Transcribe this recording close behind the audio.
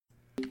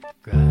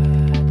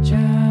Grad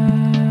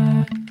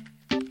Chat.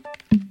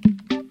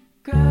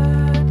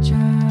 Grad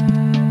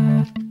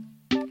Chat.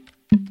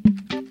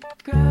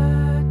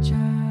 Grad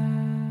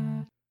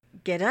Chat.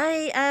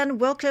 G'day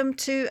and welcome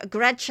to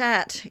Grad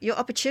Chat, your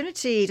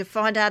opportunity to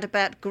find out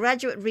about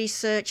graduate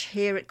research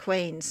here at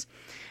Queen's.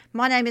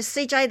 My name is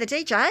CJ the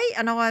DJ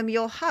and I'm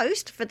your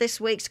host for this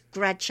week's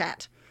Grad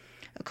Chat.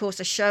 Of course,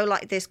 a show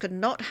like this could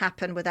not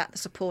happen without the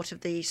support of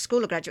the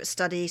School of Graduate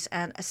Studies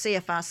and a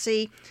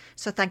CFRC,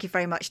 so thank you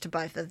very much to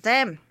both of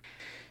them.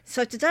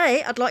 So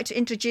today I'd like to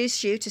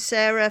introduce you to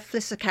Sarah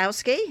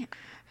Flisakowski,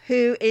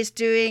 who is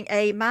doing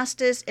a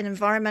Masters in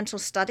Environmental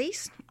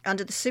Studies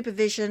under the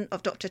supervision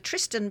of Dr.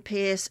 Tristan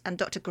Pearce and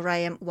Dr.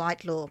 Graham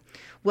Whitelaw.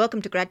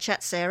 Welcome to Grad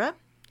Chat, Sarah.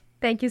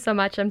 Thank you so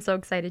much. I'm so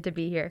excited to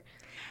be here.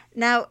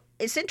 Now,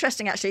 it's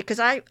interesting actually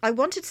because I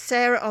wanted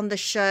Sarah on the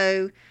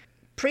show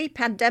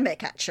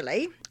pre-pandemic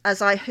actually,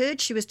 as I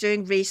heard she was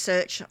doing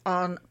research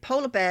on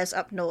polar bears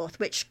up north,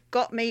 which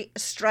got me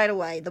straight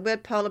away. The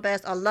word polar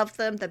bears, I love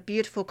them. They're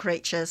beautiful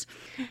creatures.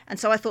 And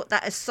so I thought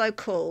that is so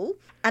cool.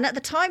 And at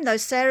the time, though,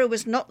 Sarah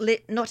was not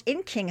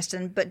in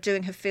Kingston, but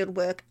doing her field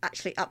work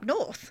actually up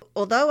north.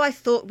 Although I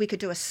thought we could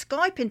do a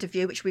Skype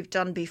interview, which we've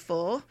done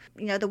before,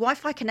 you know, the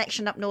Wi-Fi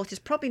connection up north is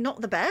probably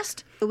not the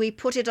best. We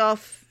put it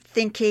off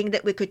thinking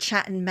that we could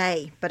chat in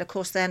May. But of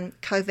course, then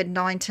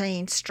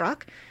COVID-19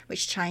 struck,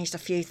 which changed a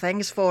few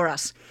things for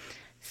us.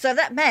 So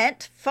that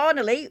meant,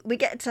 finally, we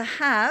get to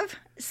have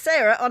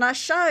Sarah on our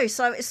show.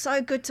 So it's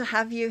so good to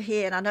have you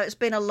here. And I know it's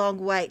been a long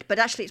wait, but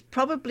actually it's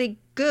probably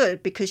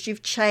good because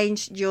you've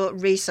changed your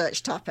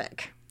research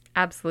topic.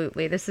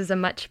 Absolutely. This is a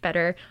much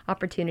better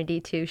opportunity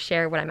to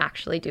share what I'm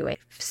actually doing.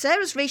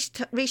 Sarah's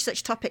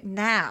research topic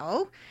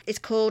now is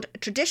called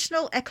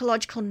Traditional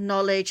Ecological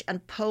Knowledge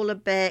and Polar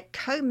Bear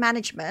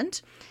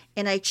Co-Management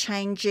in a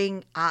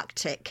Changing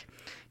Arctic.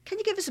 Can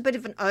you give us a bit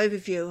of an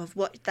overview of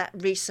what that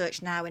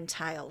research now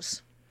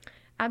entails?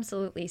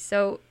 Absolutely.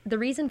 So the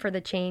reason for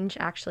the change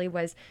actually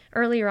was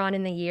earlier on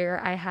in the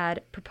year, I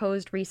had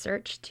proposed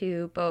research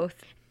to both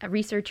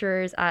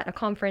researchers at a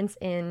conference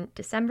in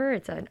December.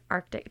 It's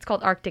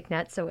called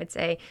ArcticNet. So it's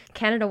a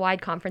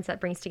Canada-wide conference that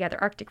brings together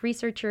Arctic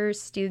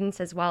researchers, students,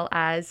 as well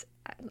as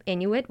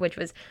Inuit, which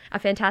was a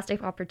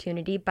fantastic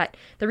opportunity. But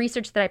the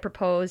research that I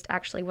proposed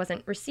actually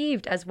wasn't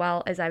received as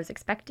well as I was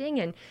expecting.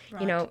 And,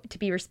 Right. you know, to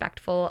be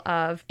respectful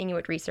of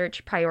Inuit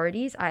research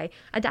priorities, I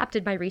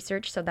adapted my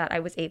research so that I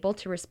was able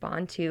to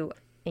respond to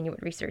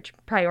Inuit research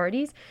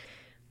priorities.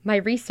 My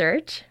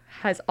research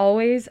has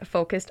always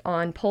focused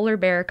on polar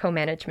bear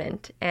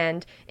co-management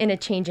and in a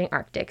changing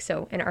Arctic,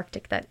 so an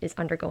Arctic that is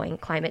undergoing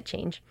climate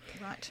change.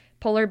 Right.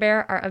 Polar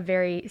bear are a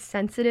very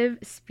sensitive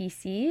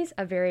species,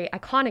 a very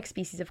iconic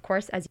species, of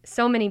course, as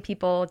so many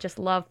people just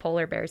love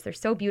polar bears. They're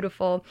so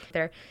beautiful.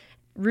 They're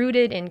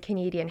rooted in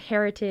Canadian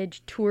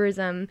heritage,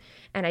 tourism,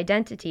 and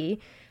identity.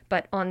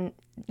 But on,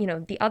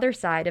 the other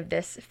side of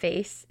this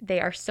face,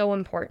 they are so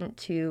important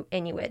to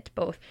Inuit,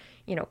 both,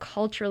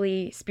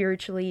 culturally,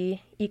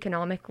 spiritually,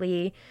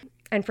 economically,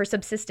 and for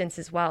subsistence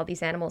as well.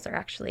 These animals are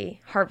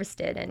actually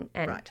harvested and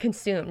Right.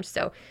 consumed.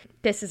 So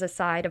this is a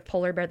side of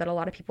polar bear that a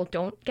lot of people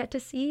don't get to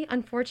see,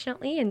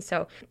 unfortunately. And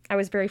so I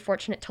was very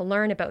fortunate to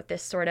learn about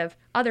this sort of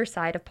other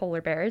side of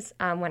polar bears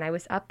when I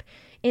was up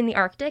in the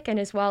Arctic, and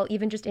as well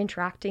even just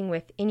interacting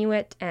with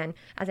Inuit. And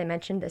as I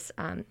mentioned, this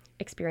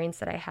experience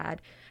that I had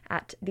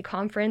at the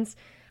conference,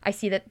 I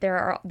see that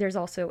there's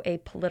also a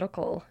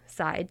political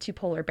side to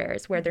polar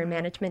bears where their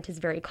management is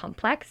very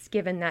complex,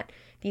 given that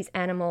these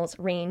animals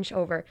range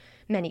over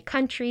many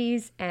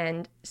countries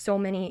and so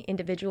many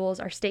individuals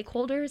are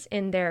stakeholders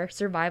in their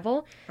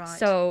survival. Right.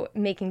 So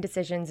making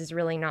decisions is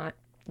really not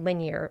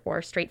linear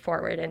or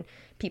straightforward, and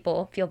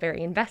people feel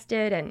very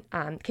invested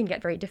and can get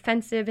very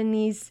defensive in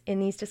these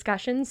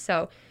discussions.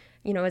 So,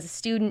 as a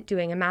student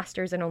doing a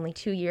master's in only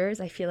 2 years,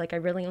 I feel like I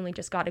really only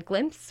just got a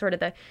glimpse, sort of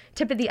the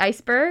tip of the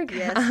iceberg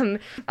Yes.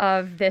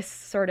 of this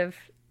sort of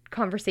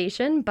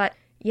conversation. But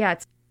yeah,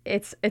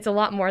 it's a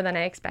lot more than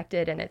I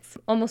expected, and it's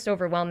almost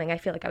overwhelming. I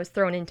feel like I was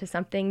thrown into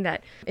something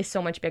that is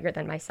so much bigger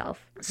than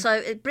myself. So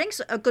it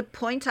brings a good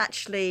point,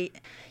 actually.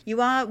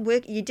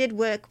 You did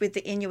work with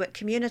the Inuit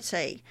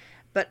community,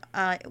 but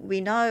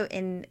we know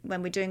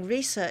when we're doing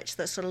research,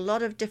 there's a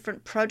lot of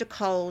different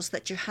protocols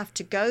that you have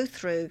to go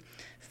through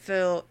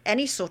for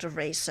any sort of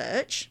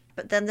research.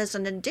 But then there's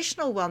an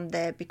additional one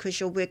there because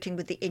you're working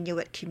with the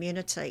Inuit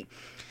community.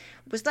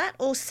 Was that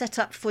all set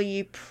up for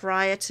you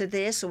prior to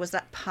this, or was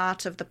that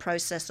part of the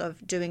process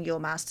of doing your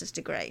master's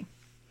degree?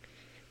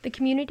 The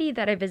community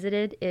that I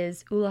visited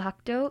is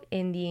Ulahakto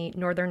in the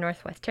Northern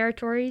Northwest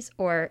Territories,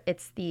 or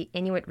it's the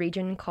Inuit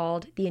region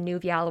called the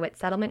Inuvialuit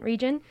Settlement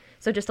Region.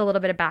 So just a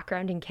little bit of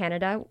background in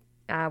Canada.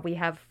 We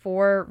have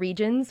 4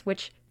 regions,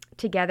 which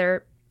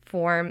together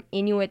form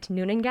Inuit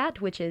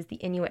Nunangat, which is the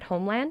Inuit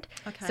homeland.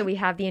 Okay. So we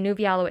have the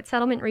Inuvialuit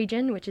settlement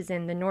region, which is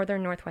in the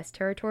northern Northwest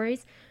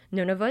Territories,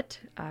 Nunavut,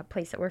 a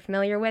place that we're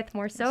familiar with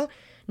more so,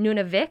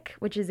 Nunavik,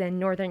 which is in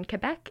northern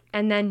Quebec,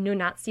 and then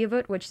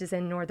Nunatsiavut, which is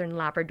in northern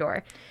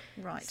Labrador.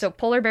 Right. So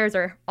polar bears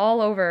are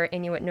all over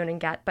Inuit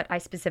Nunangat, but I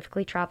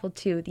specifically traveled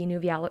to the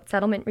Inuvialuit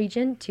settlement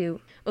region,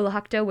 to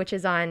Ulahukta, which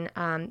is on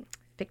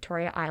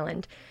Victoria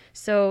Island.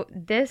 So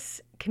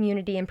this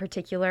community in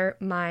particular,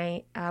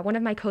 one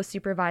of my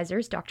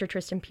co-supervisors, Dr.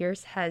 Tristan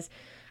Pierce, has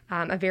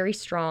a very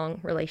strong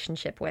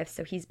relationship with.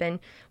 So he's been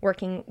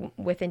working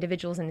with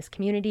individuals in this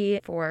community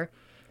for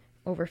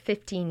over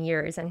 15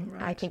 years, and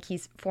I think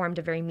he's formed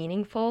a very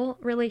meaningful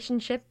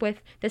relationship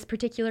with this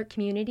particular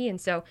community.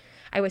 And so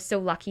I was so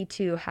lucky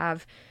to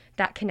have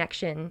that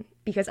connection,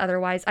 because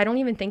otherwise I don't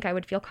even think I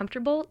would feel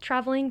comfortable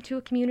traveling to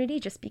a community,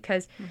 just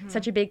because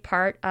such a big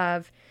part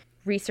of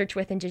research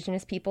with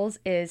Indigenous peoples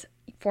is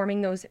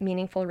forming those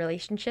meaningful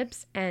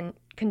relationships and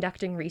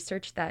conducting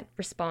research that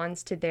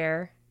responds to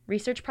their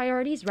research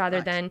priorities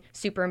rather than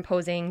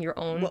superimposing your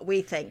own, what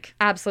we think.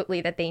 absolutely,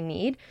 that they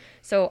need.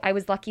 So I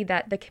was lucky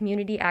that the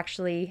community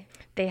actually,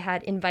 they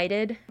had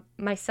invited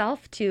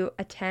myself to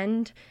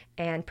attend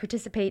and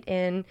participate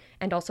in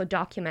and also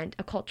document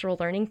a cultural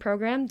learning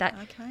program that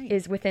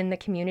is within the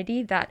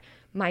community that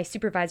my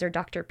supervisor,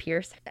 Dr.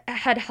 Pierce,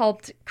 had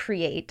helped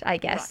create, I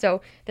guess.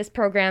 So this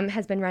program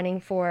has been running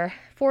for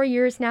 4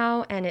 years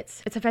now, and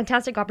it's a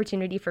fantastic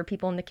opportunity for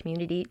people in the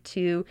community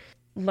to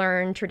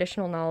learn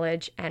traditional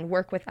knowledge and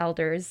work with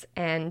elders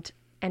and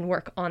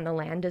work on the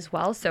land as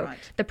well. So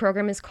the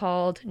program is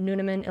called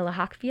Nunaman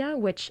Ilahakvia,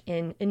 which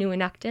in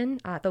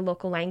Inuinnaqtun, the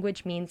local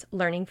language, means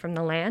learning from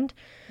the land.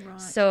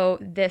 So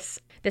this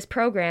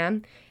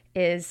program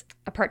is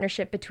a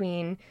partnership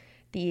between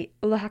the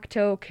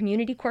Ulahakto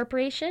Community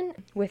Corporation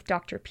with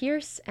Dr.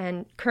 Pierce,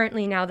 and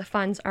currently now the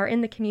funds are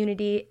in the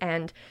community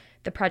and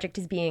the project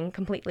is being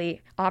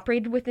completely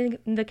operated within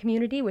the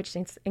community, which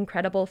is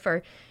incredible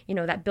for,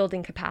 that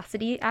building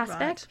capacity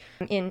aspect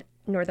in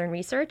northern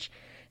research.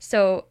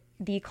 So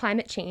the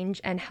Climate Change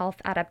and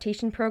Health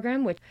Adaptation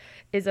Program, which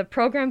is a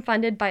program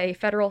funded by a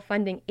federal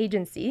funding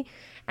agency,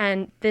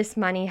 and this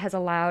money has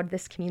allowed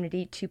this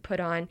community to put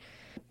on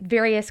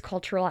various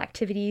cultural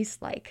activities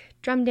like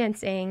drum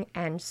dancing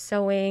and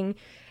sewing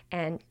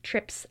and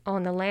trips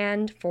on the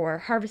land for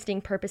harvesting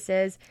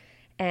purposes,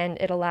 and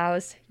it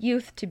allows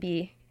youth to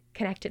be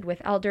connected with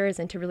elders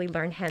and to really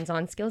learn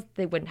hands-on skills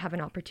they wouldn't have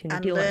an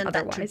opportunity to learn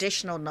otherwise. That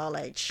traditional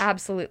knowledge.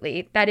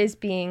 Absolutely. That is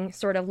being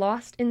sort of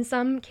lost in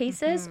some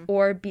cases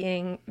or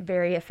being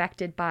very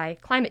affected by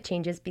climate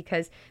changes,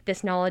 because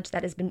this knowledge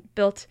that has been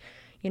built,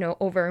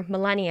 over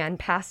millennia and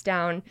passed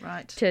down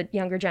to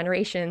younger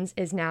generations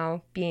is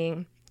now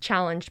being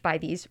challenged by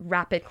these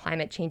rapid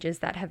climate changes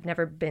that have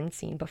never been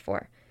seen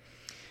before.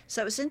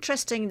 So it's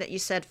interesting that you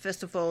said,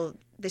 first of all,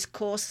 this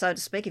course, so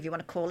to speak, if you want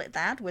to call it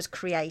that, was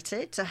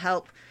created to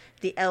help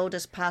the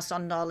elders pass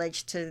on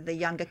knowledge to the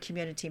younger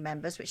community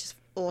members, which is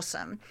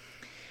awesome.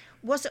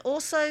 Was it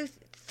also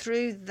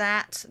through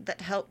that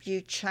helped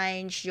you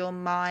change your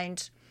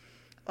mind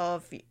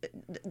of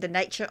the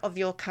nature of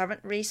your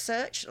current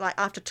research? Like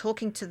after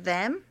talking to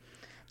them,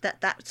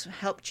 that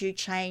helped you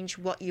change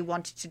what you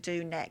wanted to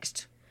do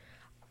next?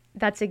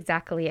 That's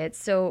exactly it.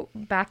 So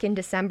back in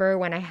December,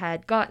 when I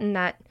had gotten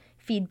that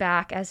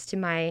feedback as to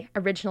my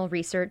original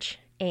research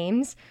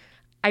aims,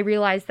 I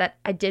realized that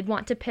I did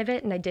want to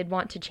pivot and I did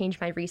want to change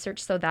my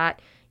research so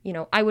that,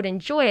 I would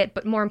enjoy it,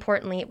 but more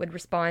importantly, it would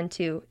respond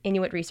to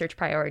Inuit research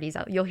priorities.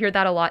 You'll hear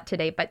that a lot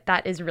today, but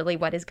that is really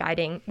what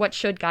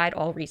should guide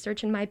all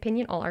research, in my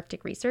opinion, all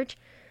Arctic research.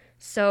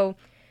 So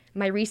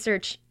my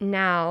research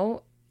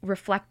now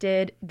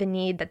reflected the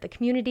need that the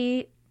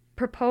community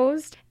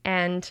proposed,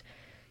 and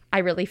I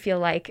really feel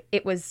like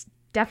it was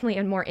definitely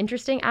a more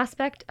interesting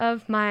aspect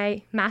of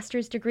my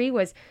master's degree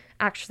was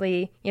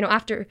actually,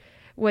 after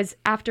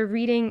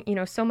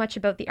reading, so much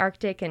about the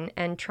Arctic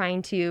and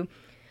trying to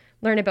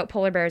learn about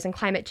polar bears and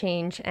climate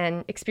change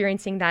and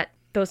experiencing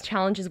those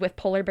challenges with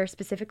polar bears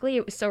specifically,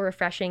 it was so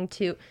refreshing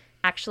to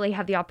actually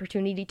have the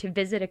opportunity to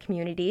visit a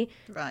community,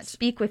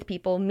 speak with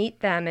people, meet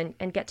them,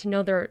 and get to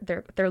know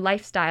their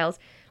lifestyles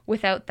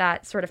without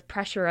that sort of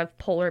pressure of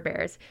polar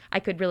bears. I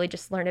could really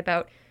just learn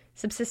about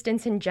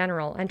subsistence in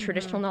general and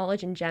traditional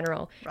knowledge in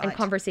general. And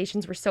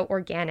conversations were so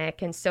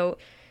organic and so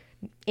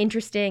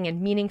interesting and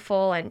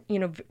meaningful. And,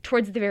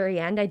 towards the very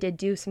end, I did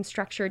do some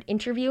structured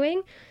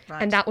interviewing.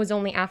 And that was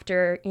only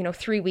after,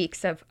 3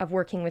 weeks of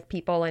working with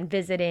people and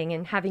visiting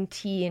and having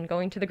tea and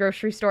going to the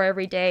grocery store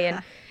every day.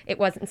 And it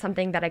wasn't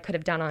something that I could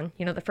have done on,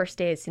 the first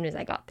day as soon as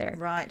I got there.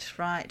 Right.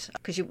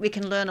 Because we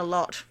can learn a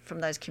lot from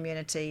those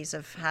communities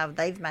of how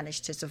they've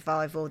managed to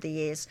survive all the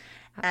years.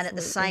 Absolutely. And at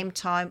the same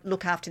time,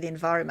 look after the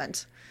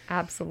environment.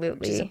 Absolutely.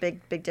 Which is a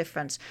big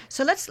difference.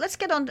 So let's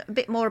get on a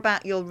bit more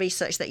about your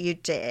research that you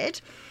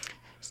did.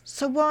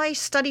 So why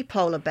study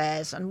polar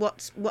bears, and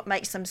what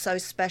makes them so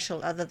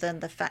special other than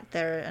the fact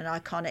they're an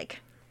iconic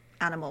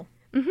animal?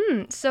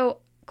 So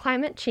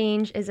climate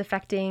change is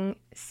affecting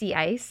sea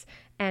ice,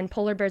 and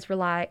polar bears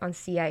rely on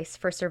sea ice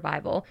for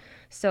survival.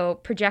 So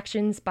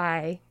projections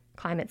by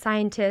climate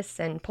scientists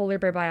and polar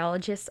bear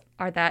biologists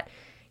are that,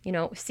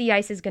 sea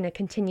ice is going to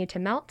continue to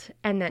melt,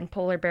 and then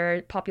polar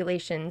bear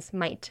populations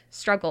might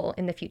struggle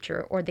in the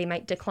future, or they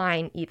might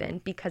decline even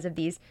because of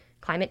these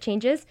climate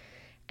changes.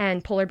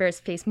 And polar bears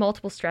face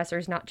multiple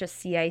stressors, not just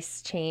sea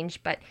ice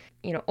change, but,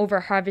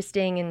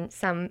 over-harvesting in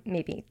some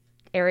maybe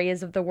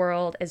areas of the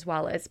world, as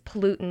well as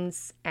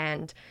pollutants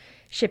and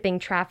shipping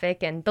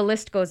traffic, and the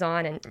list goes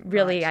on. And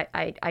really,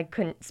 Right. I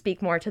couldn't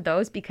speak more to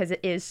those because it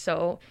is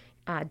so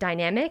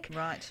dynamic.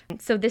 Right.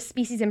 So this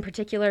species in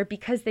particular,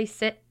 because they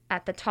sit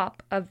at the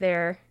top of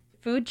their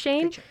food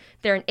chain,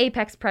 they're an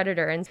apex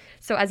predator. And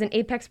so as an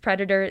apex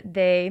predator,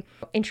 they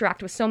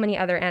interact with so many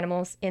other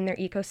animals in their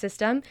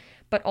ecosystem,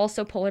 but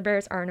also polar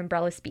bears are an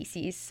umbrella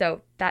species.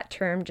 So that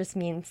term just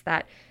means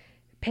that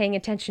paying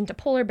attention to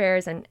polar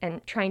bears and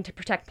trying to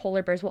protect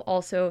polar bears will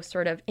also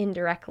sort of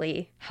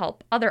indirectly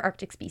help other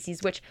Arctic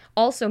species, which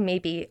also may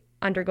be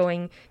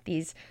undergoing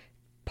these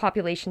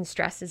population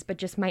stresses, but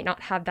just might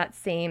not have that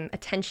same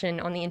attention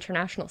on the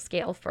international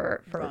scale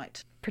for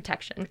Right.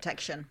 protection.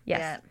 Protection. Yes.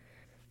 Yeah.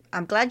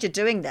 I'm glad you're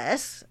doing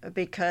this,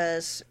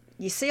 because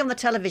you see on the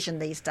television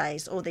these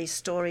days all these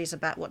stories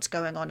about what's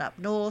going on up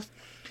north,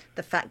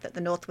 the fact that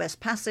the Northwest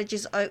Passage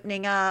is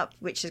opening up,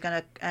 which is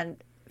going to,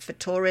 and for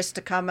tourists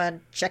to come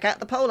and check out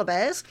the polar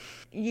bears.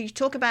 You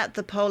talk about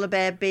the polar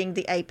bear being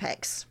the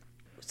apex.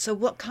 So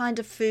what kind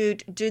of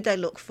food do they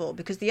look for?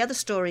 Because the other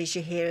stories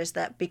you hear is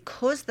that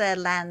because their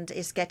land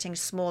is getting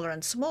smaller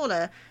and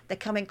smaller, they're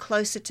coming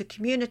closer to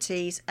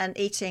communities and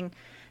eating,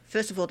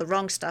 first of all, the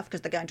wrong stuff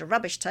because they're going to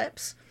rubbish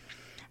tips,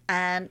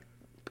 and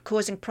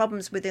causing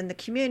problems within the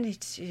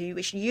community,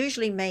 which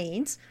usually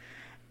means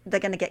they're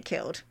going to get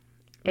killed,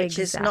 which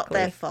is not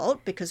their Exactly.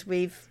 fault because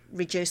we've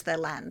reduced their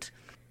land.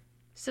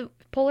 So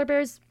polar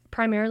bears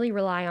primarily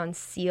rely on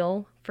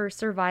seal for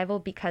survival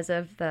because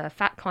of the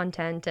fat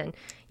content, and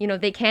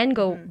they can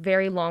go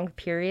very long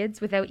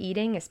periods without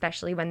eating,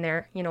 especially when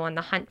they're on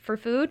the hunt for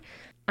food.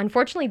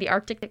 Unfortunately, the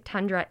Arctic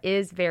tundra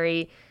is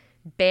very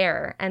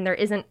bare, and there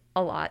isn't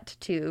a lot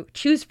to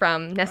choose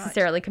from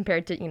necessarily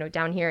compared to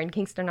down here in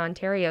Kingston,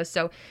 Ontario.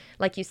 So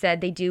like you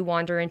said, they do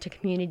wander into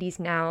communities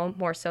now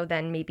more so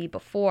than maybe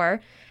before,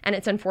 and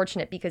it's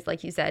unfortunate because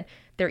like you said,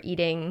 they're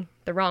eating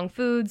the wrong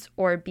foods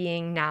or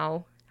being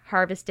now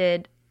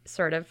harvested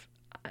sort of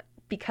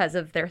because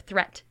of their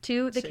threat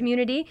to the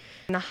community.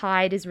 And the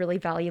hide is really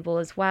valuable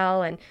as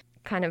well, and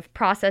kind of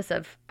process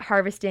of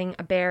harvesting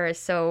a bear is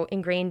so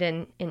ingrained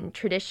in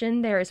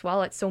tradition there as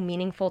well. It's so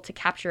meaningful to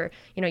capture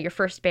your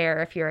first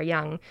bear if you're a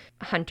young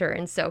hunter,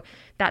 and so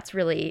that's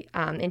really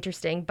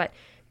interesting. But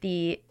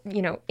the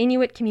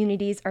Inuit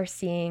communities are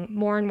seeing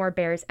more and more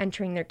bears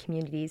entering their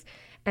communities,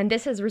 and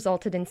this has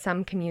resulted in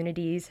some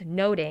communities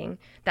noting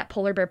that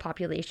polar bear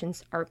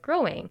populations are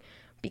growing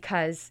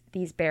because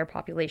these bear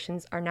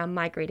populations are now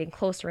migrating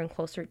closer and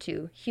closer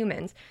to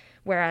humans.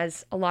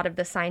 Whereas a lot of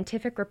the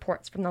scientific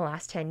reports from the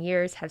last 10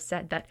 years have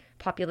said that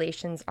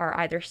populations are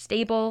either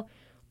stable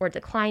or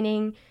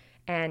declining.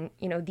 And,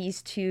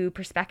 these two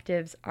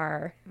perspectives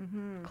are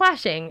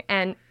clashing.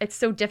 And it's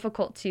so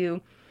difficult to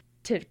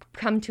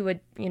come to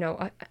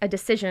a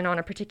decision on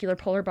a particular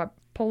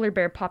polar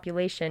bear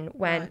population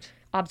when Right.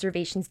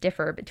 observations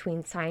differ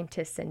between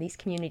scientists and these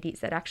communities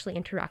that actually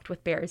interact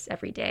with bears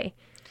every day.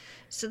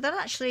 So that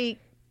actually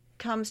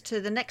comes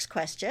to the next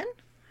question.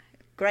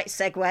 Great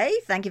segue.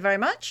 Thank you very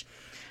much.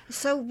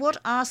 So what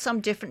are some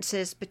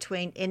differences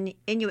between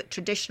Inuit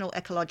traditional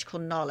ecological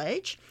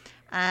knowledge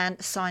and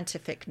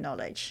scientific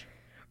knowledge?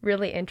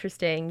 Really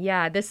interesting.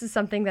 Yeah, this is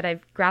something that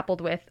I've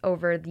grappled with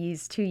over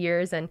these 2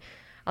 years, and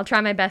I'll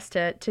try my best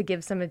to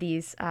give some of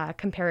these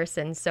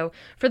comparisons. So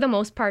for the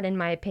most part, in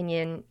my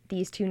opinion,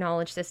 these two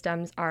knowledge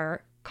systems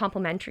are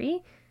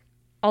complementary,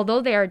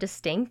 although they are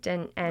distinct,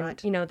 and Right.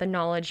 the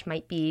knowledge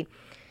might be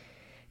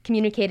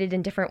communicated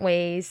in different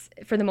ways.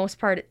 For the most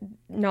part,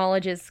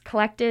 knowledge is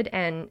collected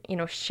and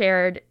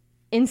shared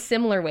in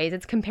similar ways.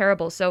 It's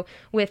comparable. So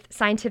with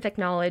scientific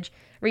knowledge,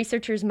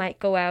 researchers might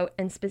go out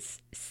and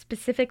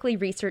specifically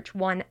research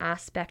one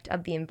aspect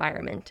of the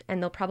environment,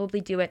 and they'll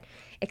probably do it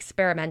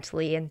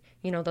experimentally, and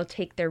they'll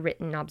take their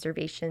written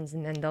observations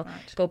and then they'll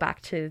go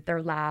back to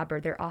their lab or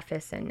their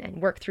office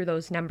and work through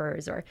those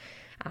numbers or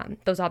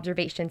those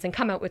observations and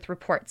come out with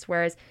reports.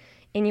 Whereas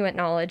Inuit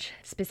knowledge,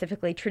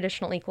 specifically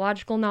traditional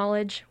ecological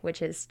knowledge, which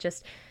is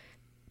just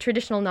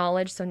traditional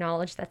knowledge, so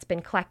knowledge that's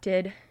been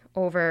collected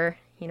over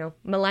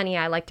millennia,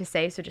 I like to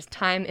say, so just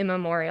time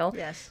immemorial.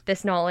 Yes.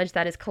 This knowledge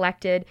that is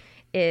collected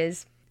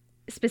is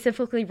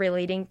specifically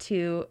relating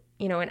to,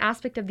 an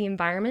aspect of the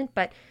environment,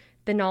 but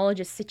the knowledge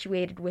is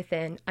situated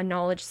within a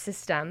knowledge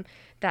system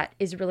that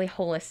is really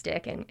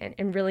holistic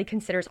and really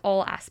considers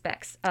all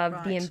aspects of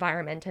the Right.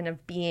 environment and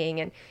of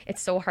being. And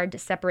it's so hard to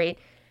separate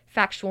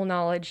factual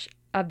knowledge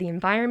of the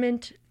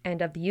environment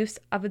and of the use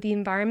of the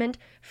environment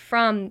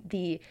from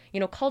the,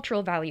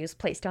 cultural values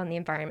placed on the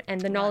environment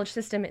and the knowledge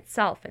system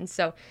itself. And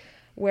so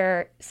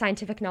where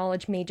scientific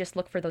knowledge may just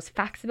look for those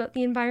facts about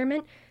the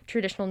environment,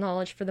 traditional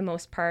knowledge, for the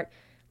most part,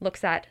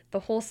 looks at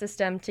the whole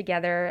system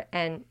together,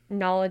 and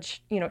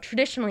knowledge,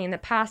 traditionally in the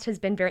past has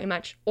been very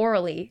much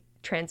orally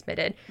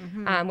transmitted,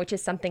 which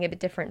is something a bit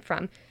different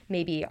from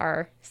maybe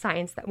our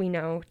science that we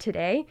know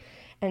today.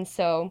 And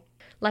so,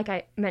 like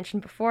I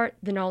mentioned before,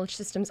 the knowledge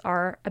systems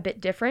are a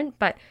bit different,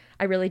 but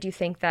I really do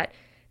think that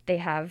they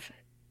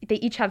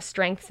each have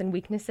strengths and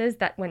weaknesses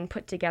that when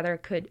put together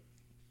could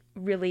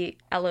really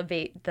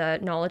elevate the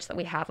knowledge that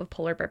we have of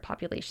polar bear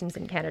populations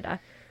in Canada.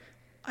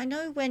 I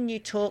know when you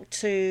talk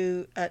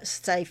to,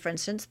 say, for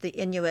instance, the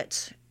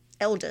Inuit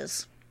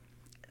elders,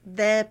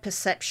 their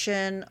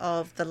perception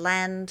of the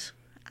land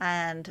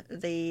and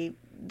the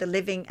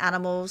living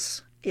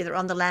animals, either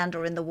on the land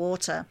or in the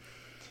water,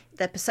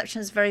 their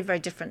perception is very, very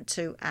different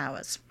to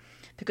ours.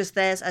 Because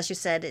theirs, as you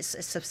said, it's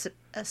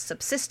a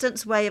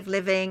subsistence way of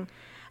living.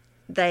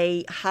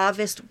 They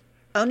harvest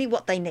only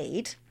what they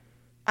need.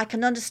 I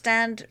can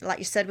understand, like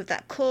you said, with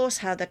that course,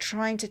 how they're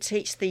trying to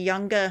teach the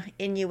younger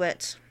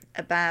Inuit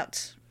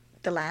about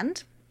the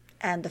land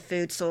and the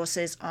food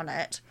sources on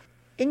it.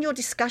 In your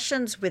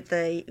discussions with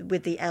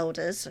the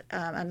elders,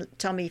 and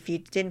tell me if you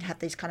didn't have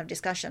these kind of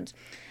discussions,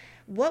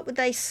 what were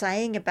they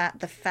saying about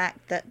the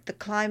fact that the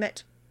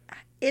climate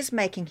is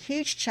making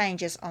huge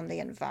changes on the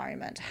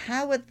environment?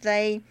 How are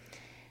they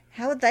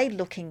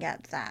looking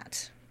at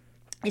that?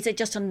 Is it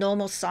just a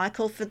normal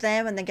cycle for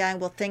them and they're going,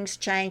 well, things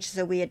change,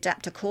 so we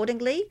adapt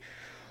accordingly?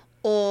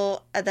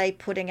 Or are they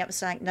putting up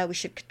saying, no, we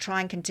should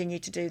try and continue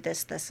to do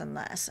this, this, and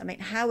this? I mean,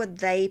 how are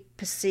they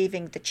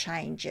perceiving the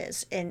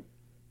changes in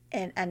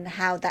and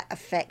how that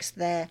affects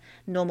their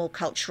normal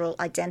cultural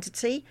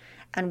identity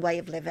and way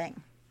of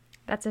living?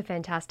 That's a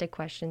fantastic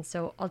question.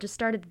 So I'll just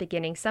start at the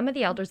beginning. Some of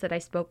the elders that I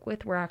spoke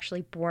with were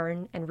actually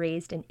born and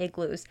raised in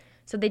igloos.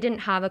 So they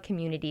didn't have a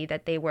community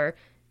that they were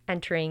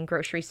entering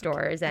grocery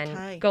stores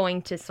and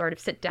going to sort of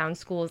sit down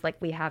schools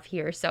like we have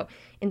here. So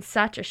in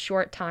such a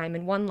short time,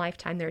 in one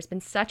lifetime, there's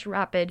been such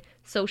rapid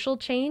social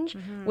change,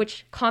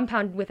 which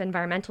compounded with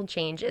environmental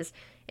change is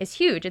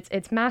huge.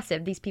 It's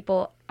massive. These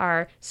people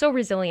are so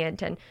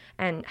resilient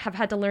and have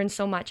had to learn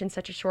so much in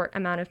such a short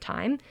amount of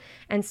time.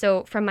 And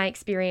so from my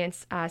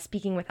experience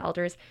speaking with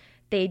elders,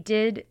 they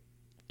did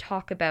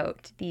talk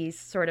about these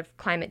sort of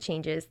climate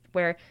changes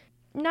where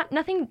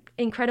nothing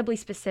incredibly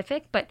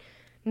specific, but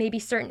maybe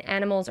certain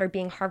animals are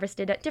being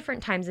harvested at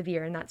different times of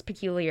year, and that's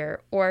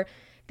peculiar. Or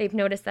they've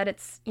noticed that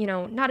it's,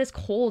 not as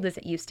cold as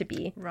it used to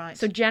be. Right.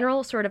 So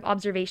general sort of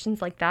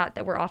observations like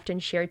that were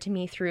often shared to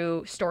me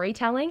through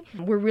storytelling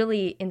were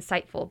really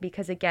insightful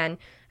because, again,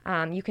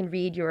 you can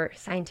read your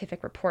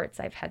scientific reports.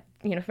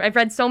 I've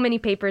read so many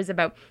papers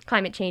about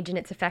climate change and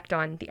its effect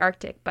on the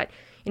Arctic, but,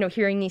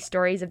 hearing these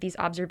stories of these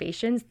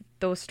observations,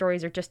 those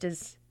stories are just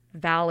as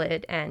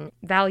valid and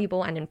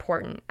valuable and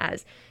important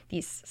as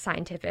these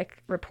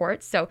scientific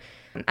reports. So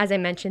as I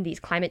mentioned, these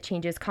climate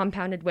changes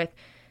compounded with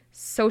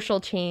social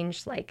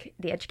change like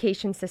the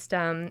education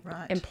system,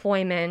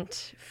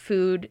 employment,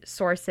 food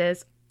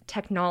sources,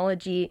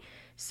 technology,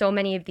 so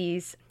many of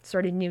these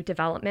sort of new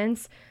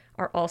developments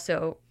are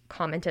also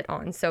commented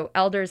on. So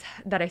elders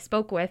that I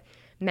spoke with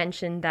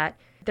mentioned that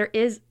there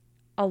is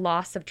a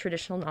loss of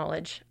traditional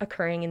knowledge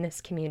occurring in this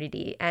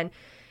community, and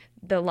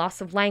the loss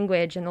of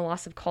language and the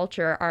loss of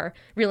culture are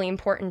really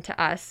important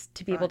to us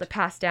to be able to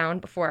pass down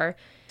before.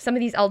 Some of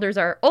these elders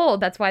are old.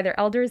 That's why they're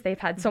elders. They've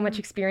had so much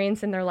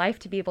experience in their life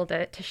to be able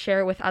to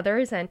share with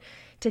others, and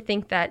to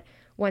think that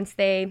once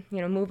they,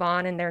 move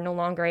on and they're no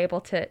longer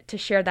able to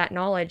share that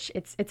knowledge,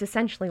 it's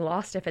essentially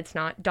lost if it's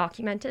not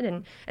documented.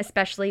 And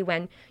especially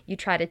when you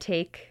try to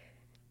take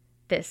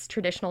this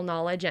traditional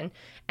knowledge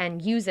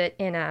and use it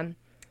in a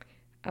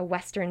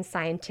Western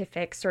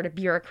scientific sort of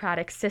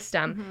bureaucratic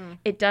system,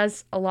 it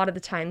does a lot of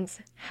the times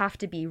have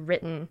to be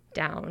written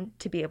down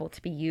to be able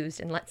to be used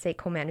in, let's say,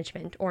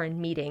 co-management or in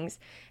meetings.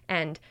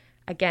 And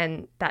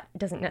again, that's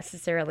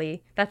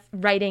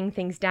writing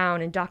things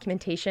down, and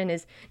documentation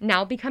is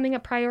now becoming a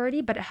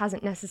priority, but it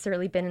hasn't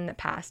necessarily been in the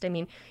past. I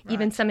mean,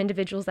 even some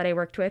individuals that I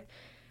worked with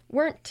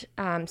weren't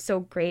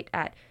so great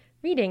at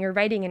reading or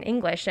writing in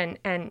English,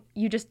 and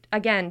you just,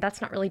 again,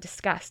 that's not really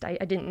discussed. I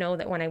didn't know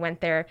that when I went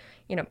there,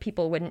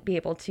 people wouldn't be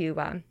able to,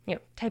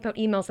 type out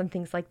emails and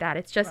things like that.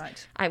 It's just,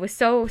 I was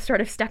so sort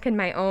of stuck in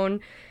my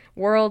own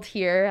world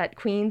here at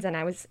Queen's, and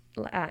I was,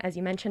 as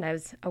you mentioned, I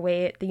was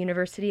away at the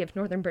University of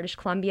Northern British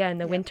Columbia in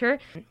the winter.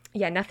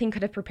 Yeah, nothing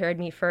could have prepared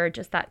me for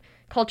just that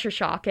culture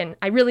shock, and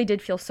I really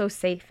did feel so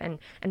safe and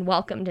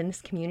welcomed in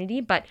this community,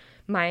 but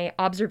my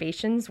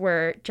observations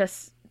were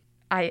just,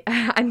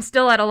 I'm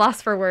still at a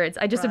loss for words.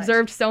 I just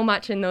observed so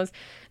much in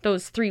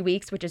those 3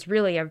 weeks, which is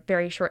really a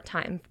very short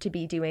time to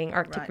be doing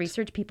Arctic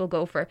research. People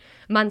go for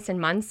months and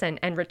months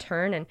and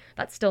return, and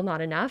that's still not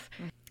enough.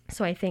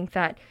 So I think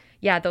that,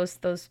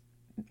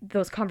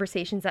 those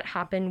conversations that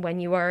happen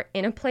when you are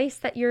in a place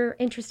that you're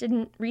interested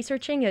in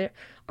researching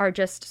are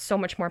just so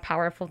much more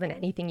powerful than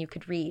anything you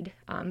could read,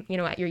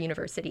 at your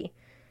university.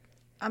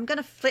 I'm going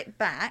to flip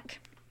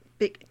back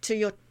to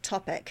your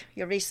topic,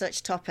 your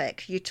research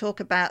topic. You talk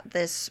about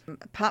this,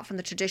 apart from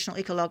the traditional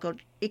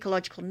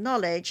ecological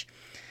knowledge,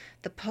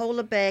 the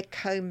polar bear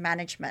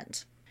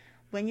co-management.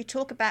 When you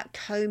talk about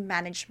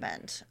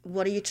co-management,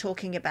 what are you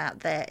talking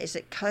about there? Is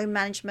it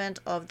co-management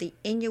of the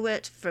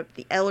Inuit for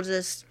the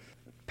elders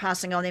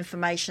passing on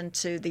information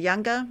to the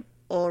younger,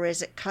 or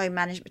is it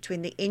co-management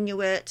between the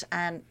Inuit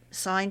and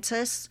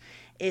scientists?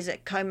 Is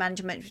it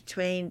co-management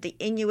between the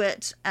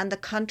Inuit and the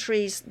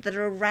countries that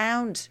are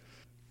around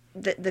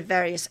the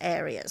various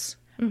areas?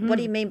 What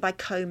do you mean by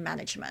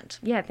co-management?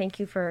 Yeah, thank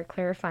you for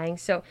clarifying.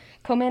 So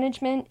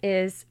co-management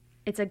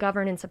it's a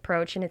governance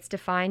approach, and it's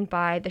defined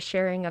by the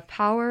sharing of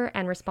power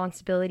and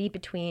responsibility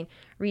between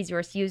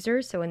resource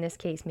users. So in this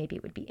case, maybe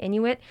it would be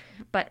Inuit,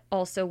 but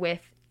also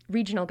with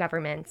regional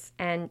governments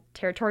and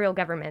territorial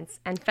governments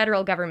and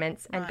federal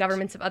governments and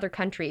governments of other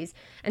countries.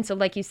 And so,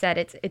 like you said,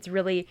 it's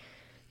really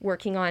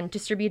working on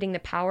distributing the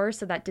power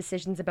so that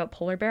decisions about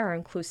polar bear are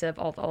inclusive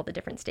of all the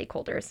different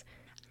stakeholders.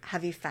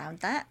 Have you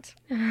found that?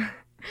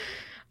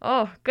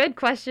 Oh, good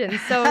question.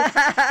 So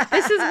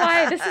this is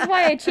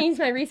why I changed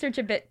my research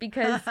a bit,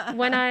 because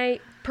when I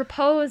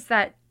propose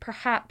that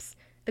perhaps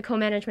the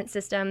co-management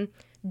system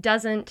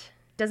doesn't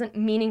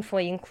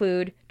meaningfully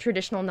include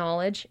traditional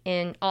knowledge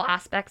in all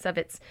aspects of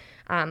its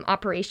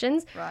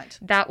operations, Right.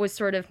 that was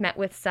sort of met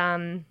with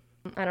some,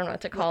 I don't know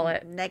what to call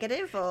it.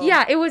 Negative? Or?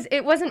 Yeah,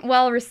 it wasn't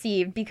well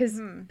received because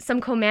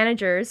some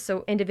co-managers,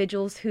 so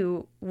individuals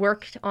who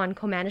worked on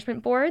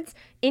co-management boards,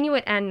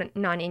 Inuit and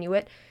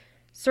non-Inuit,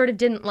 sort of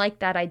didn't like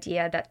that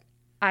idea that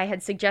I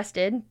had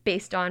suggested,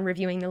 based on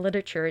reviewing the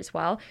literature as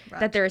well,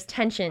 that there is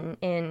tension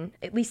in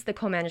at least the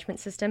co-management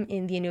system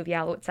in the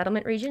Inuvialuit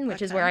settlement region,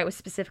 which is where I was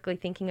specifically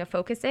thinking of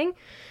focusing.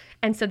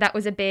 And so that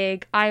was a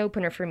big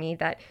eye-opener for me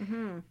that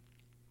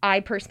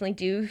I personally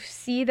do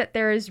see that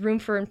there is room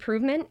for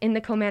improvement in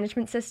the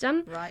co-management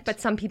system, Right.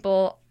 but some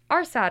people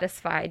are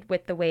satisfied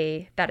with the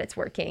way that it's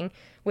working,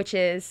 which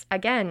is,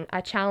 again,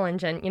 a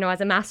challenge. And,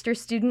 as a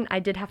master's student, I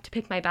did have to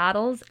pick my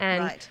battles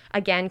and,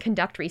 again,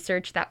 conduct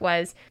research that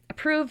was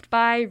approved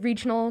by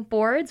regional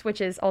boards, which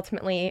is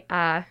ultimately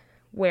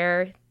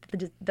where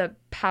the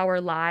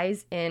power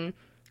lies in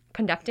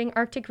conducting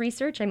Arctic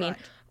research. I mean,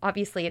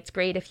 obviously, it's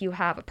great if you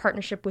have a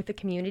partnership with the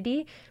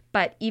community,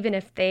 but even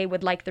if they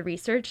would like the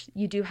research,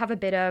 you do have a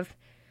bit of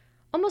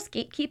almost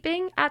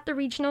gatekeeping at the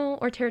regional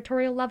or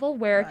territorial level,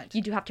 where you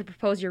do have to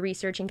propose your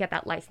research and get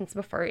that license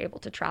before you're able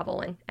to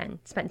travel and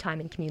spend time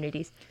in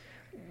communities.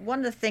 One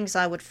of the things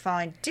I would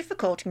find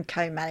difficult in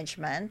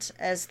co-management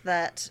is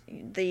that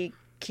the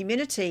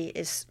community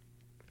is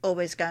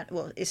always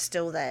is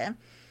still there,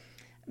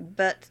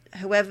 but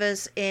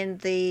whoever's in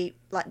the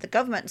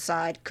government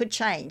side could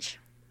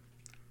change.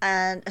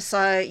 And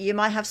so you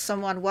might have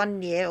someone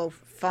 1 year or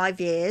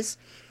 5 years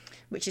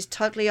which is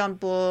totally on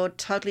board,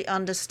 totally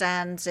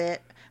understands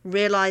it,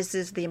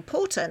 realizes the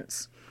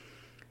importance.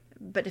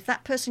 But if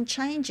that person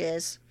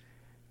changes,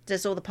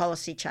 does all the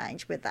policy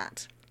change with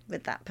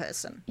that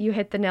person? You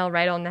hit the nail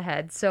right on the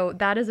head. So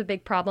that is a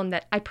big problem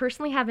that I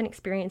personally haven't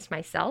experienced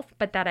myself,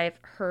 but that I've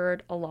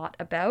heard a lot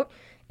about,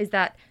 is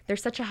that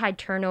there's such a high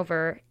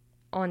turnover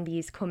on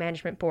these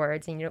co-management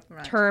boards, and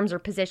terms or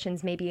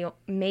positions may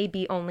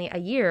be only a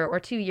year or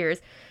 2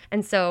 years.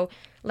 And so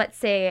let's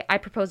say I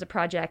propose a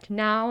project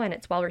now and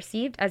it's well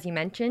received, as you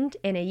mentioned.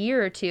 In a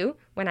year or two,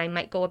 when I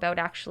might go about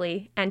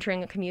actually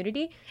entering a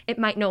community, it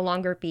might no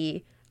longer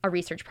be a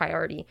research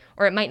priority,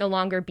 or it might no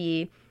longer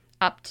be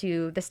up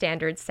to the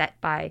standards set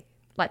by,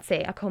 let's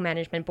say, a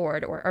co-management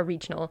board or a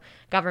regional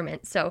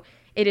government. So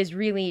it is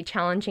really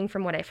challenging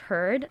from what I've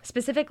heard,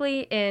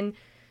 specifically in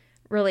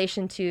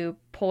relation to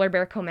polar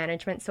bear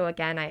co-management. So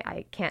again,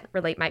 I can't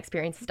relate my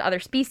experiences to other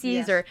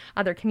species or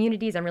other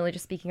communities. I'm really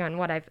just speaking on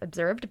what I've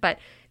observed. But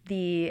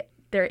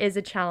there is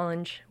a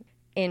challenge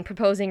in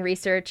proposing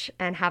research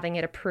and having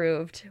it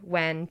approved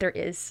when there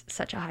is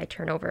such a high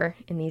turnover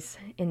in these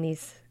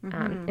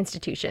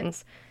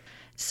institutions.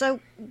 So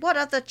what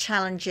other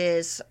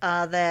challenges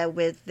are there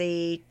with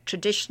the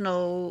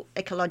traditional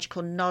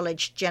ecological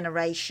knowledge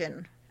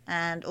generation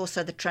and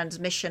also the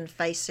transmission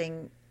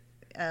facing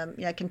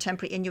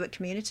contemporary Inuit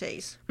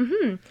communities?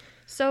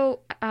 So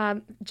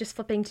just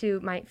flipping to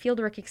my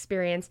fieldwork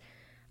experience,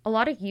 a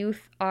lot of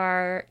youth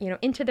are,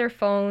 into their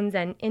phones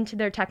and into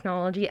their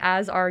technology,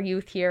 as are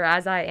youth here,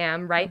 as I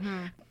am, right?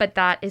 But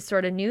that is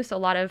sort of new. So a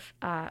lot of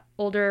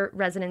older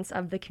residents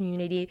of the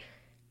community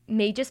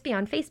may just be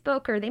on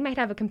Facebook, or they might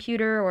have a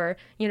computer or,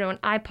 an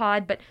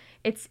iPod, but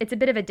it's a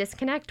bit of a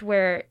disconnect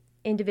where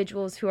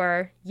individuals who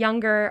are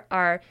younger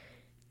are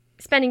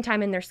spending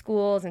time in their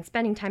schools and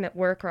spending time at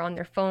work or on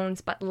their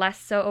phones, but less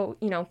so,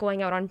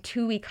 going out on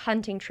 2-week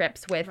hunting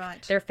trips with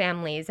their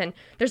families. And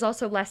there's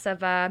also less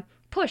of a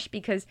push,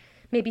 because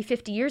maybe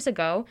 50 years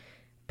ago,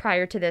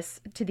 prior to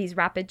these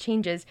rapid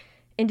changes,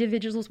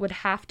 individuals would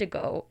have to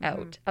go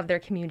out of their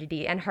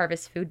community and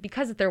harvest food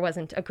because there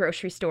wasn't a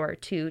grocery store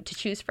to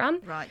choose from.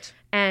 Right.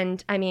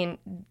 And I mean,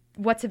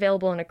 what's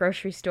available in a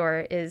grocery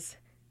store is,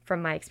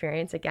 from my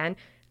experience again,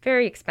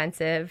 very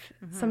expensive.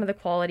 Some of the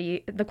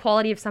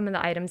quality of some of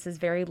the items is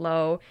very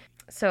low.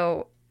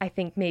 So I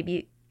think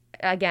maybe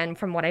again,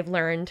 from what I've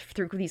learned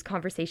through these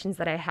conversations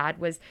that I had,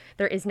 was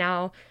there is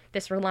now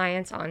this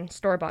reliance on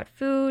store-bought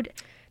food.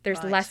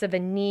 There's Right. less of a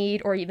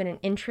need or even an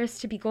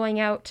interest to be going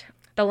out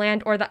the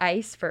land or the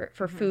ice for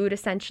food,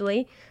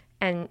 essentially.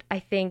 And I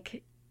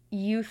think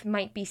youth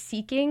might be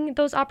seeking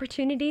those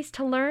opportunities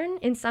to learn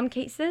in some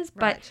cases,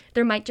 but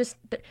Right.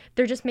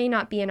 there just may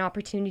not be an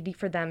opportunity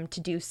for them to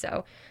do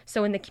so.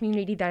 So in the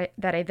community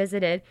that I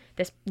visited,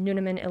 this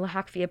Nunnamin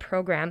Ilahakvia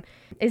program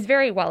is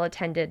very well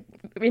attended.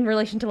 In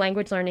relation to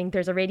language learning,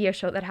 there's a radio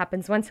show that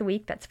happens once a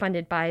week that's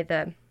funded by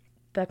the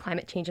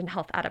Climate Change and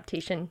Health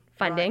Adaptation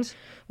funding, Right.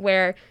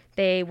 where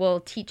they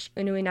will teach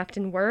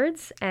Inuinnaqtun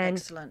words, and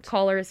Excellent.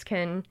 callers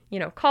can,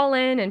 call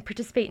in and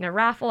participate in a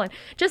raffle, and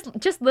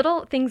just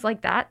little things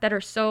like that are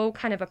so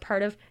kind of a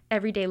part of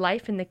everyday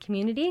life in the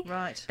community,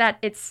 Right. that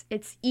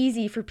it's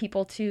easy for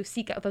people to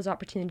seek out those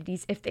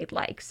opportunities if they'd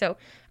like. So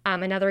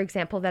another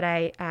example that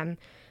I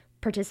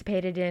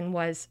participated in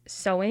was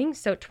sewing.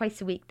 So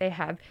twice a week they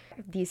have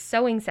these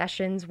sewing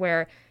sessions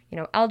where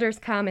elders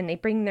come and they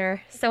bring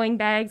their sewing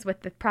bags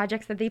with the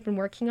projects that they've been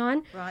working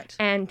on. Right.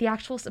 And the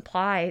actual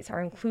supplies are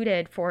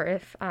included for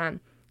if,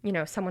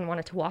 someone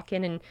wanted to walk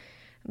in and,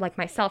 like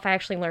myself, I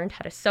actually learned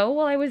how to sew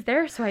while I was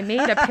there. So I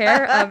made a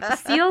pair of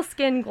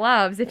sealskin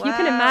gloves. If you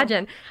can Wow.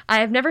 imagine, I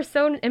have never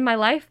sewn in my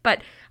life,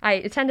 but I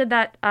attended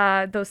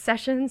those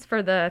sessions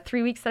for the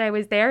 3 weeks that I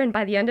was there. And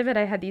by the end of it,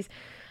 I had these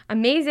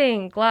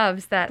amazing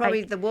gloves that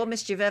Probably the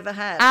warmest you've ever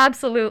had.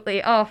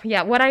 Absolutely. Oh,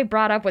 yeah. What I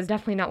brought up was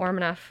definitely not warm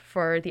enough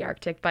for the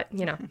Arctic, but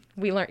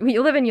we learn.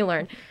 You live and you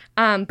learn.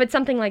 But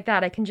something like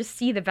that, I can just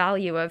see the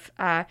value of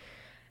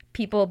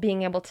people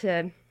being able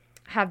to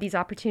have these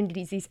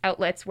opportunities, these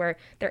outlets where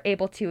they're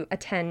able to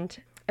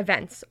attend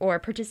events or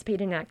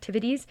participate in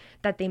activities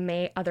that they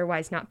may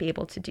otherwise not be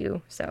able to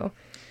do. So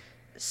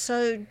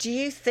do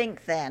you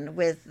think then,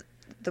 with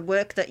the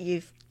work that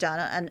you've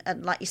done,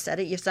 and like you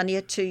said, you've done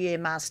your 2-year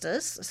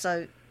masters,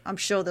 so I'm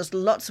sure there's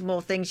lots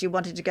more things you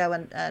wanted to go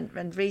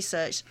and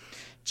research.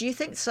 Do you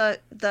think so,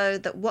 though,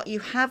 that what you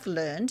have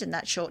learned in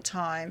that short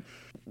time,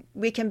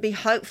 we can be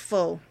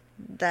hopeful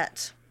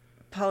that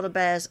polar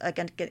bears are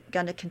going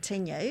to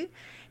continue?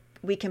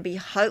 We can be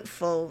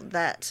hopeful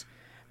that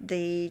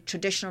the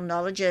traditional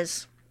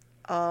knowledges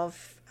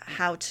of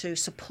how to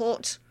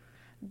support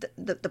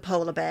the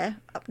polar bear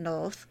up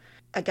north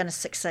are going to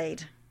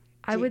succeed?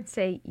 I would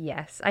say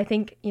yes. I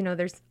think,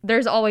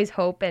 there's always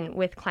hope, and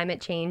with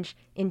climate change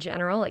in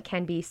general, it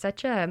can be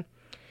such a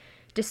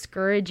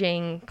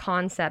discouraging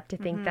concept to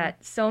think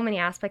that so many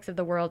aspects of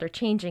the world are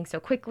changing so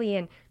quickly,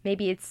 and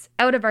maybe it's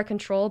out of our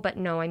control. But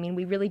no, I mean,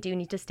 we really do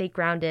need to stay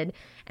grounded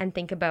and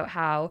think about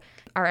how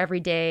our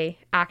everyday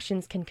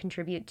actions can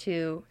contribute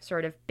to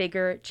sort of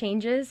bigger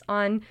changes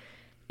on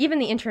even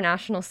the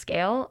international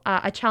scale.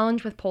 A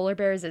challenge with polar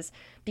bears is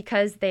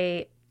because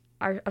they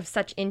are of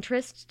such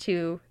interest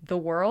to the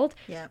world,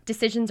 Yeah.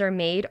 decisions are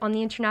made on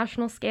the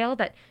international scale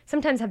that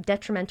sometimes have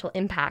detrimental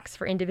impacts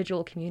for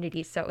individual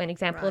communities. So an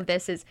example of Right.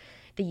 this is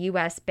the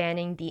U.S.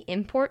 banning the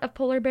import of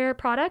polar bear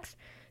products.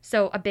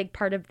 So a big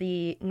part of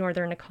the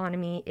northern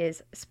economy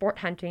is sport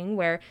hunting,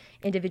 where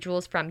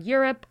individuals from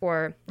Europe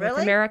or North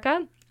Really?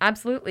 America,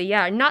 absolutely,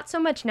 yeah, not so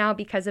much now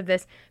because of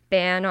this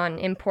ban on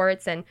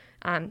imports, and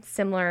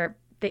similar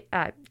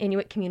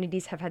Inuit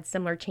communities have had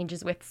similar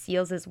changes with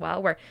seals as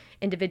well, where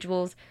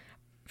individuals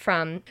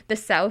from the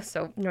south,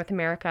 so North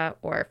America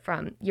or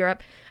from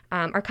Europe,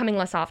 are coming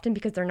less often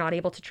because they're not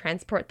able to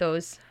transport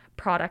those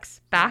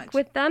products back Right.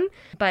 with them.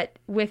 But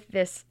with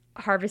this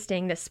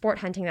harvesting, this sport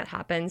hunting that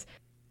happens,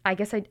 I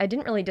guess I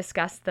didn't really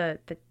discuss the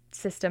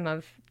system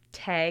of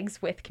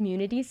tags with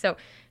communities. So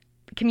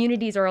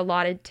communities are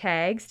allotted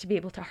tags to be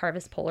able to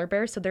harvest polar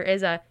bears. So there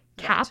is a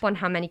cap on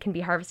how many can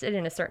be harvested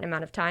in a certain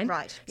amount of time.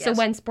 Right, So yes.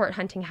 when sport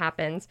hunting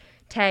happens,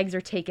 tags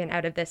are taken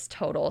out of this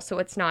total. So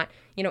it's not,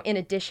 in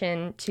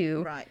addition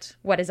to Right.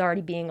 what is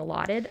already being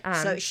allotted.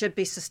 So it should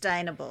be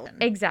sustainable.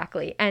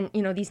 Exactly. And,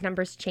 these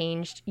numbers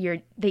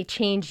they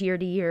change year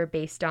to year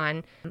based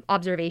on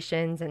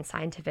observations and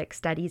scientific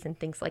studies and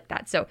things like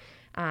that. So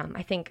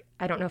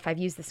I don't know if I've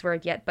used this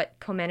word yet, but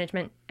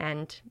co-management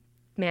and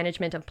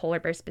management of polar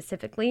bears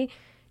specifically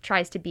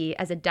tries to be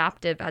as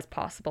adaptive as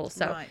possible.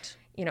 So, Right.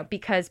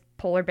 Because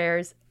polar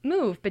bears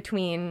move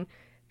between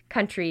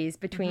countries,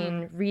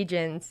 between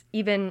regions,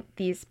 even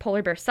these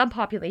polar bear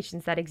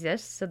subpopulations that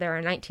exist. So there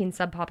are 19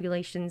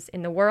 subpopulations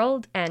in the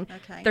world, and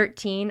Okay.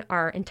 13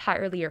 are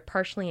entirely or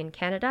partially in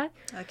Canada.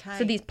 Okay.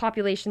 So these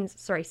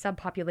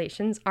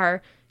subpopulations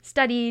are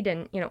studied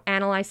and,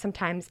 analyzed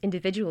sometimes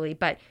individually,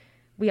 but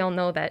we all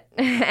know that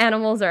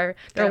animals they're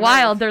Gotta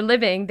wild, move. they're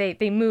living,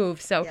 they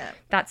move. So Yeah.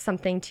 that's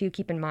something to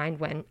keep in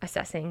mind when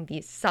assessing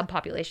these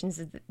subpopulations,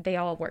 is that they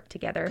all work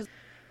together.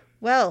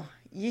 Well,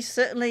 you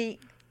certainly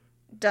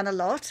done a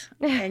lot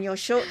in your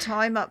short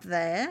time up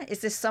there.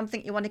 Is this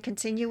something you want to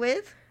continue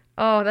with?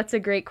 Oh, that's a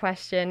great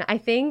question. I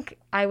think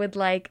I would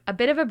like a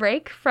bit of a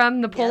break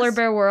from the polar Yes.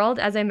 bear world.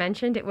 As I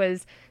mentioned, it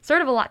was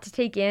sort of a lot to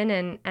take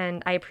in,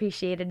 and I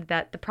appreciated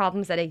that the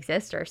problems that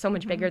exist are so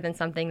much bigger than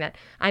something that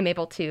I'm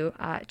able to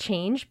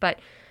change. But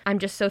I'm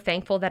just so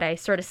thankful that I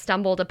sort of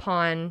stumbled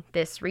upon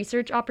this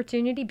research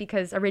opportunity,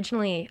 because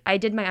originally I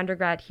did my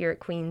undergrad here at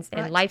Queen's in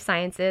Right. life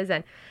sciences,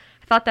 and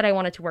I thought that I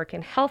wanted to work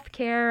in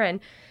healthcare. And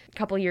a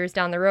couple years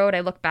down the road,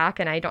 I look back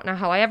and I don't know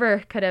how I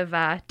ever could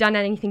have done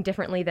anything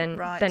differently than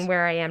Right.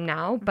 where I am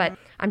now. But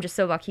I'm just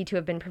so lucky to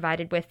have been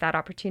provided with that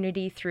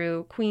opportunity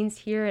through Queen's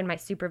here, and my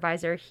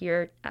supervisor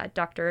here,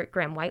 Dr.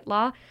 Graham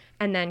Whitelaw.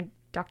 And then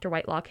Dr.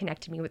 Whitelaw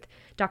connected me with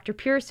Dr.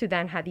 Pierce, who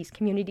then had these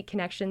community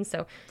connections.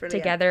 So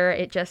Brilliant. together,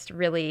 it just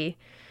really,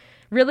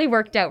 really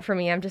worked out for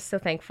me. I'm just so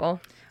thankful.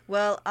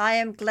 Well, I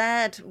am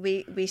glad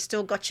we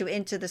still got you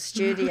into the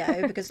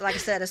studio because, like I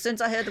said, as soon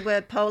as I heard the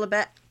word polar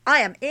bear, I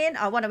am in.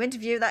 I want to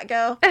interview that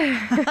girl.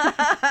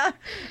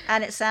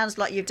 And it sounds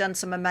like you've done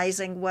some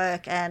amazing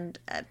work, and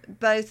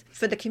both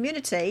for the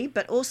community,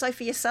 but also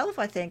for yourself,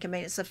 I think. I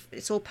mean,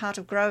 it's all part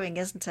of growing,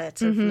 isn't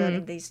it, of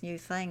learning these new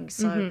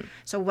things.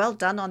 So well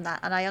done on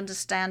that. And I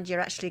understand you're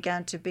actually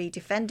going to be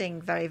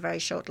defending very, very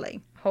shortly.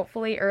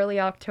 Hopefully early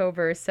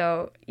October.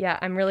 So yeah,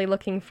 I'm really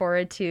looking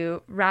forward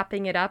to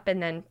wrapping it up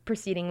and then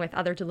proceeding with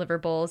other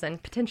deliverables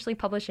and potentially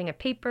publishing a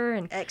paper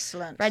and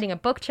Excellent. writing a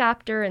book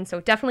chapter. And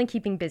so definitely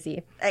keeping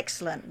busy.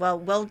 Excellent.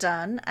 Well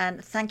done.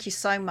 And thank you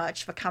so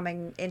much for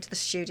coming into the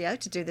studio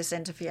to do this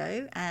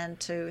interview and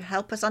to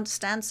help us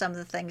understand some of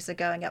the things that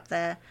are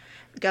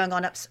going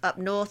on up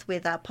north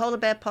with our polar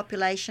bear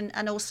population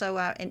and also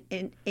our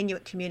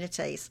Inuit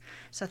communities.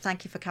 So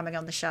thank you for coming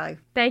on the show.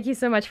 Thank you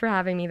so much for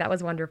having me. That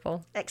was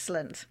wonderful.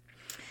 Excellent.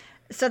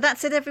 So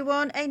that's it,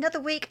 everyone. Another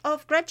week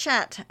of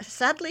GredChat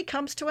sadly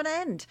comes to an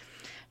end.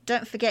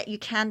 Don't forget you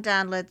can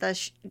download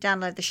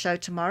the show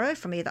tomorrow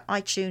from either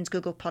iTunes,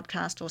 Google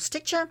Podcast or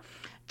Stitcher.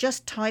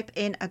 Just type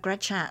in a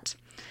GredChat.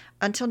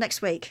 Until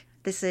next week,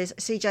 this is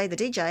CJ the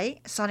DJ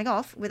signing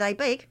off with a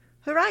big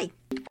hooray.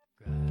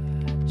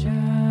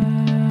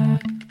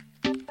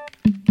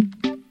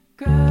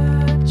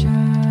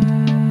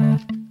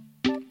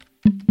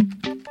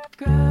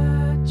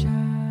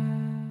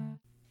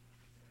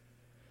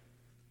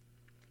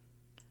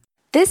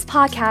 This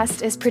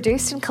podcast is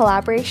produced in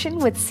collaboration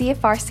with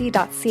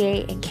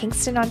CFRC.ca in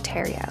Kingston,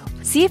 Ontario.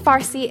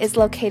 CFRC is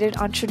located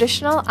on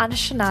traditional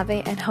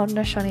Anishinaabe and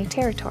Haudenosaunee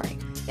territory.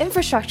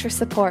 Infrastructure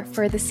support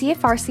for the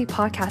CFRC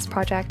podcast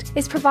project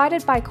is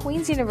provided by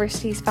Queen's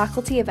University's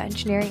Faculty of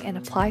Engineering and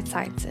Applied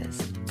Sciences.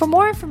 For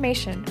more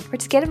information or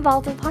to get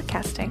involved in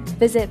podcasting,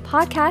 visit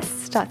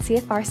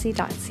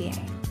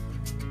podcasts.cfrc.ca.